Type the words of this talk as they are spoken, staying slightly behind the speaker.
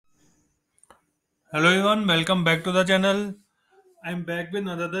Hello everyone, welcome back to the channel. I'm back with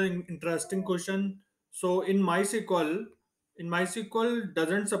another interesting question. So in MySQL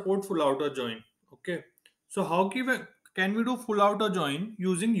doesn't support full outer join. Okay. So how can we do full outer join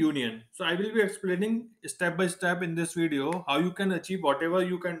using union? So I will be explaining step by step in this video how you can achieve whatever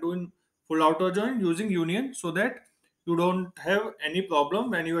you can do in full outer join using union so that you don't have any problem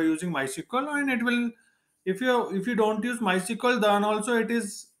when you are using MySQL, and it will, if you don't use MySQL, then also it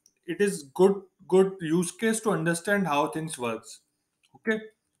is good use case to understand how things works. Okay,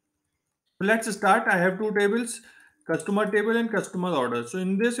 so let's start. I have two tables, customer table and customer order. So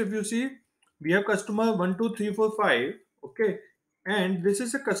in this, if you see, we have customer 1 2 3 4 5. Okay, and this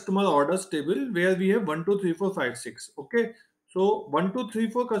is a customer orders table where we have 1 2 3 4 5 6. Okay, so 1 2 3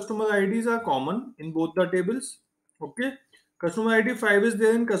 4 customer IDs are common in both the tables. Okay, customer ID 5 is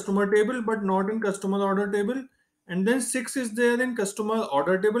there in customer table but not in customer order table, and then 6 is there in customer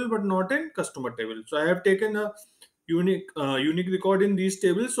order table but not in customer table. So I have taken a unique record in these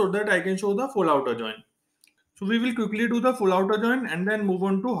tables so that I can show the full outer join. So we will quickly do the full outer join and then move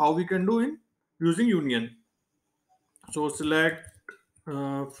on to how we can do in using union. So select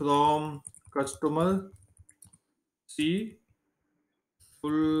from customer C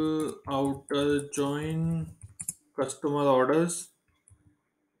full outer join customer orders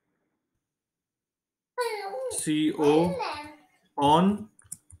CO on.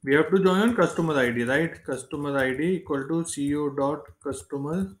 We have to join on customer ID, right? Customer ID equal to CO dot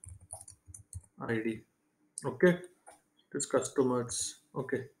customer ID. Okay, this customers.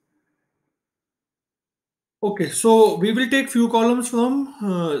 Okay. Okay, so we will take few columns from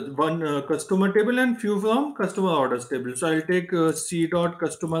one customer table and few from customer orders table. So I'll take C dot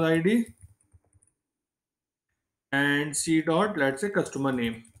customer ID and C dot, let's say, customer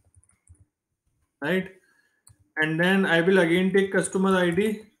name, right? And then I will again take customer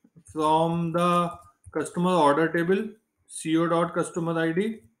ID from the customer order table, CO dot customer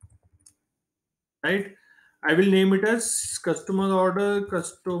ID, right? I will name it as customer order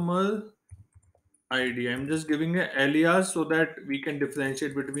customer ID. I'm just giving a alias so that we can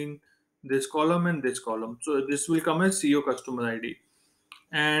differentiate between this column and this column. So this will come as CO customer ID,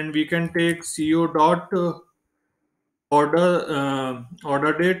 and we can take CO dot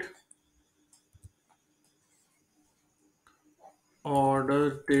order date,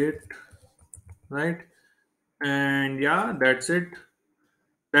 order date, right? And yeah, that's it.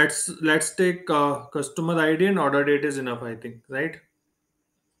 Let's take customer ID and order date is enough, I think, right?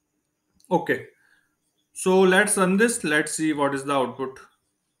 Okay. So let's run this. Let's see what is the output.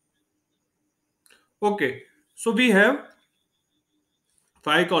 Okay. So we have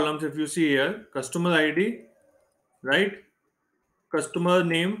five columns. If you see here, customer ID, right? Customer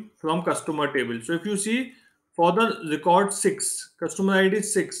name from customer table. So if you see for the record 6, customer ID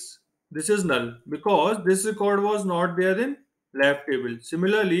 6, this is null because this record was not there in left table.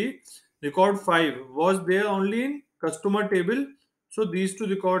 Similarly, record 5 was there only in customer table. So these two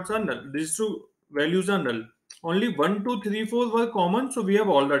records are null. These two values are null. Only 1 2 3 4 were common, so we have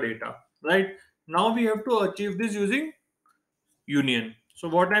all the data. Right now we have to achieve this using union. So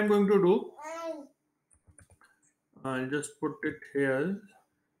what I'm going to do, I'll just put it here.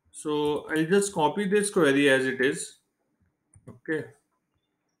 So I'll just copy this query as it is. Okay.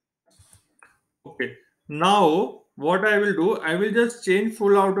 Okay. Now what I will do, I will just change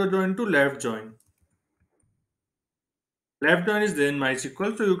full outer join to left join. Left join is there in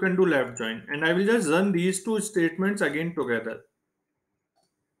MySQL, so you can do left join. And I will just run these two statements again together.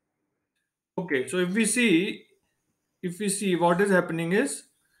 Okay. So if we see what is happening is,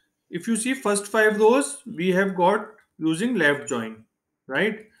 if you see first 5 rows, we have got using left join,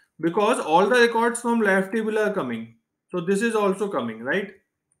 right? Because all the records from left table are coming. So this is also coming, right?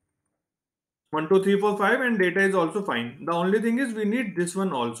 1 2 3 4 5, and data is also fine. The only thing is we need this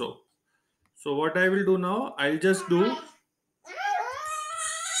one also. So what I will do now, I'll just do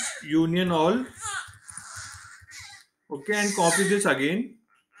union all. Okay, and copy this again.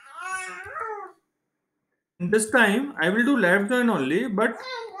 And this time I will do left join only, but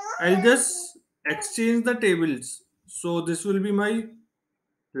I'll just exchange the tables. So this will be my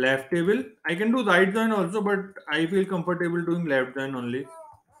left table. I can do right join also, but I feel comfortable doing left join only.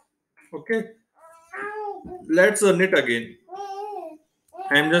 Okay, let's run it again.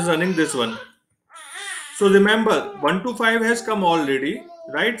 I'm just running this one. So remember, 1 to 5 has come already,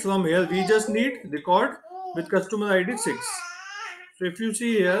 right? From here, we just need record with customer ID 6. So if you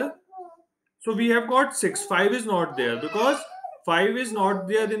see here, so we have got 6. 5 is not there because 5 is not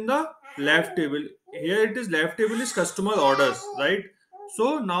there in the left table. Here it is, left table is customer orders, right?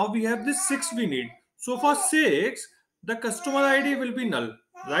 So now we have this 6 we need. So for 6, the customer ID will be null.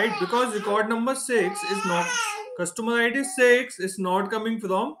 right? Because record number 6 is not, customer ID 6 is not coming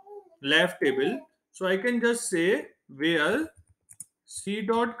from left table. So I can just say where c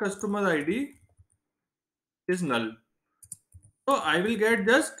dot customer ID is null. So I will get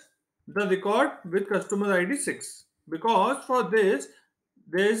just the record with customer ID 6, because for this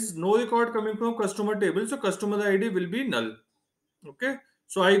there is no record coming from customer table, so customer ID will be null. Okay,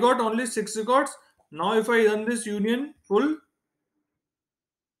 so I got only 6 records. Now if I run this union full,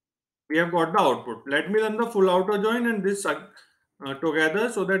 we have got the output. Let me run the full outer join and this together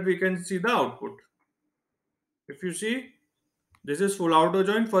so that we can see the output. If you see, this is full outer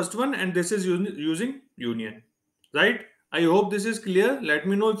join first one, and this is using union, right? I hope this is clear. Let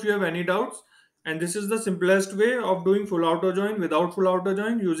me know if you have any doubts. And this is the simplest way of doing full outer join without full outer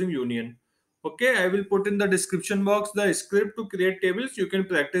join using union. Okay, I will put in the description box the script to create tables. You can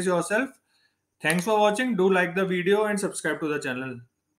practice yourself. Thanks for watching. Do like the video and subscribe to the channel.